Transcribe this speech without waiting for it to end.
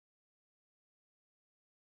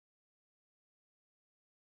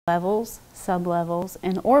levels, sublevels,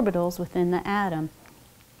 and orbitals within the atom.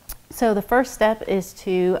 So the first step is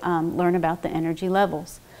to learn about the energy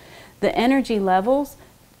levels. The energy levels,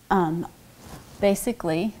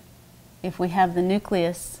 basically, if we have the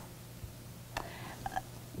nucleus,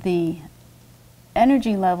 the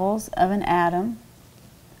energy levels of an atom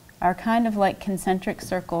are kind of like concentric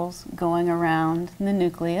circles going around the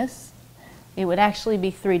nucleus. It would actually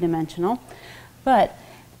be three-dimensional, but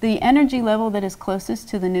the energy level that is closest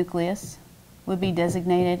to the nucleus would be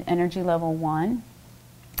designated energy level 1.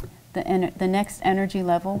 The next energy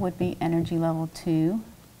level would be energy level 2,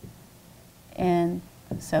 and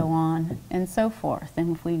so on and so forth.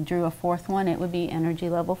 And if we drew a fourth one, it would be energy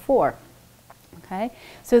level 4. Okay,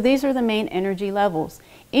 so these are the main energy levels.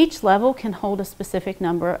 Each level can hold a specific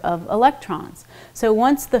number of electrons. So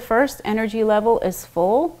once the first energy level is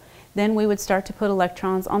full, then we would start to put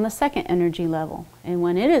electrons on the second energy level. And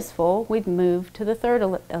when it is full, we'd move to the third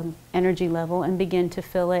energy level and begin to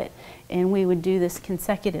fill it. And we would do this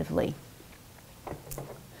consecutively.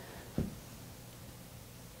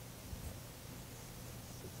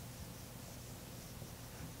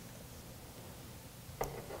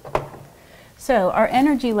 So our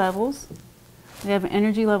energy levels, we have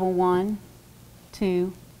energy level 1,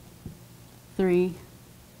 2, 3,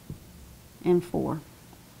 and 4.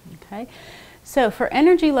 Okay, so for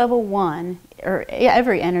energy level 1, or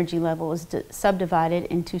every energy level is subdivided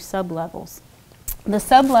into sublevels. The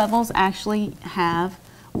sublevels actually have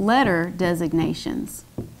letter designations.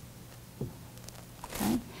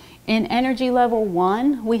 Okay. In energy level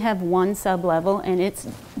 1, we have one sublevel, and it's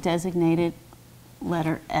designated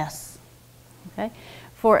letter S. Okay.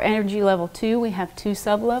 For energy level 2, we have two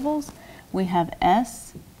sublevels. We have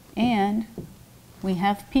S and we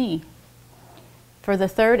have P. For the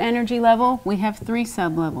third energy level, we have three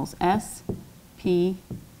sublevels, S, P,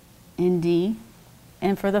 and D.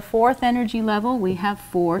 And for the fourth energy level, we have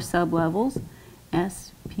four sublevels,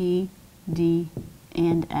 S, P, D,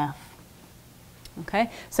 and F.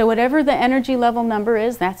 Okay, so whatever the energy level number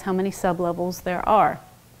is, that's how many sublevels there are.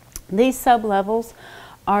 These sublevels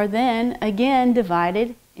are then again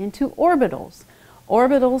divided into orbitals.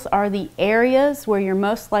 Orbitals are the areas where you're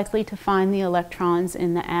most likely to find the electrons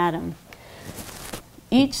in the atom.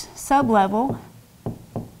 Each sublevel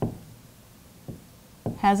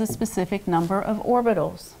has a specific number of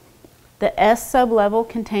orbitals. The S sublevel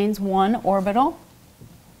contains one orbital.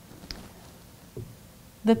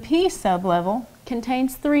 The P sublevel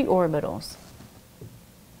contains three orbitals.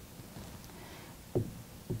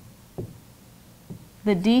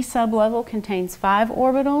 The D sublevel contains 5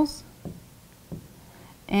 orbitals,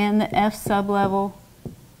 and the F sublevel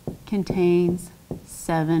contains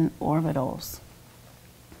 7 orbitals.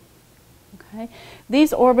 Okay.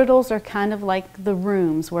 These orbitals are kind of like the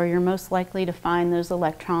rooms where you're most likely to find those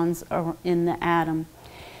electrons in the atom.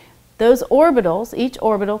 Those orbitals, each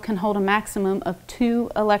orbital can hold a maximum of 2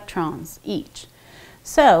 electrons each.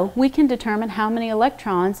 So we can determine how many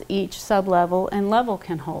electrons each sublevel and level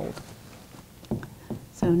can hold.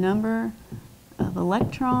 So number of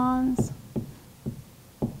electrons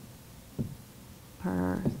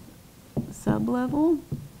per sublevel.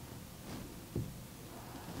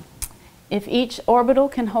 If each orbital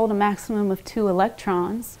can hold a maximum of 2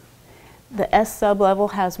 electrons, the S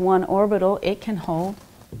sublevel has one orbital, it can hold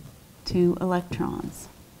 2 electrons.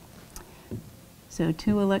 So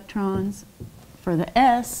 2 electrons for the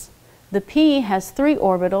S. The P has 3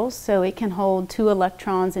 orbitals, so it can hold 2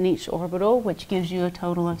 electrons in each orbital, which gives you a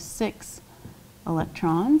total of 6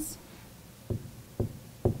 electrons.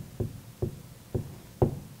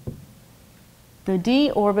 The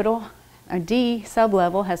D orbital, or D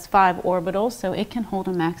sublevel, has 5 orbitals, so it can hold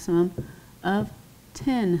a maximum of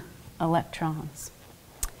 10 electrons.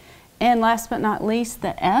 And last but not least,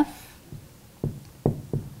 the F.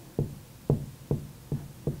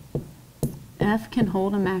 F can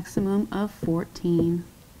hold a maximum of 14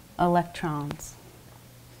 electrons.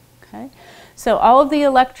 Okay, so all of the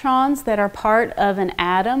electrons that are part of an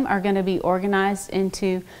atom are going to be organized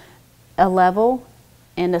into a level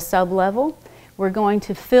and a sublevel. We're going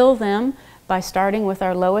to fill them by starting with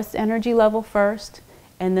our lowest energy level first,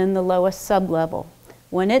 and then the lowest sublevel.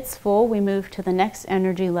 When it's full, we move to the next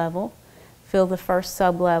energy level, fill the first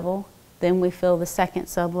sublevel, then we fill the second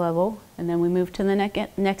sublevel, and then we move to the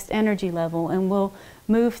next energy level, and we'll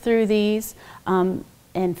move through these and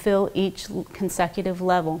fill each consecutive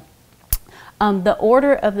level. The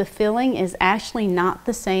order of the filling is actually not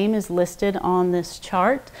the same as listed on this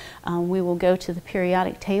chart. We will go to the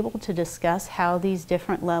periodic table to discuss how these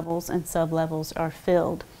different levels and sublevels are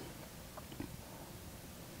filled.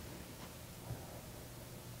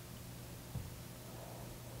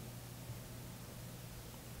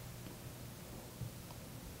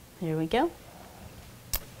 Here we go.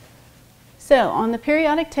 So on the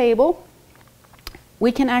periodic table,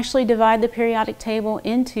 we can actually divide the periodic table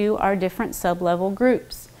into our different sublevel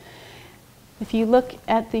groups. If you look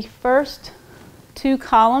at the first two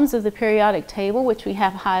columns of the periodic table, which we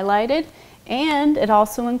have highlighted, and it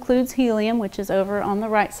also includes helium, which is over on the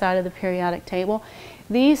right side of the periodic table,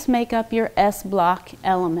 these make up your S block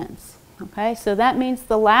elements. Okay, so that means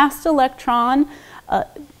the last electron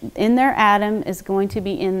in their atom is going to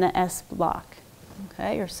be in the S block,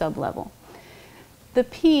 okay, or sublevel. The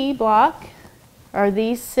P block are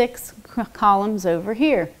these 6 columns over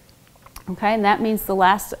here. Okay, and that means the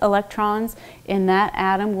last electrons in that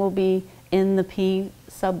atom will be in the P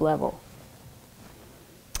sublevel.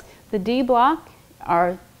 The D block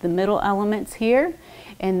are the middle elements here,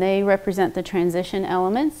 and they represent the transition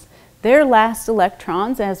elements. Their last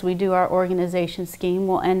electrons, as we do our organization scheme,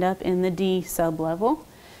 will end up in the D sublevel.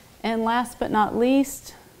 And last but not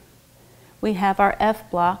least, we have our F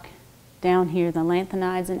block down here. The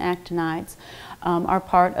lanthanides and actinides are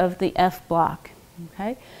part of the F block.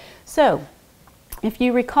 Okay, so if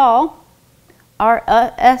you recall, our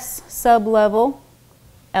S sublevel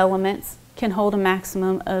elements can hold a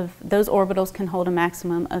maximum of, those orbitals can hold a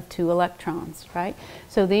maximum of 2 electrons, right?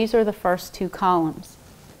 So these are the first 2 columns.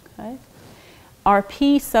 Okay. Our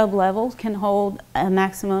P sublevels can hold a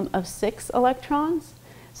maximum of 6 electrons.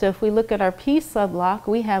 So if we look at our P subblock,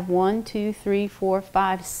 we have 1, 2, 3, 4,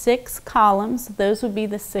 5, 6 columns. Those would be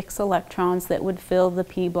the 6 electrons that would fill the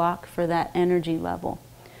P block for that energy level.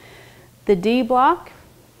 The D block,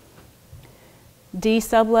 D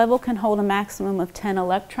sublevel can hold a maximum of 10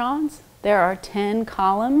 electrons. There are 10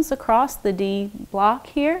 columns across the D block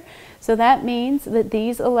here. So that means that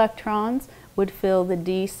these electrons would fill the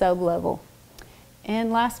D sublevel.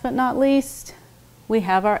 And last but not least, we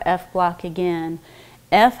have our F block again.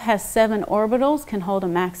 F has 7 orbitals, can hold a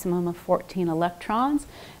maximum of 14 electrons,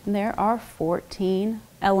 and there are 14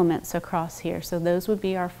 elements across here. So those would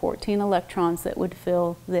be our 14 electrons that would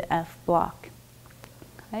fill the F block.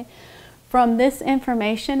 Okay. From this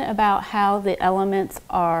information about how the elements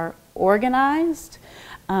are organized,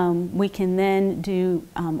 we can then do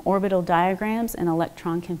orbital diagrams and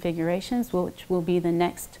electron configurations, which will be the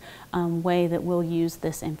next way that we'll use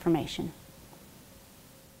this information.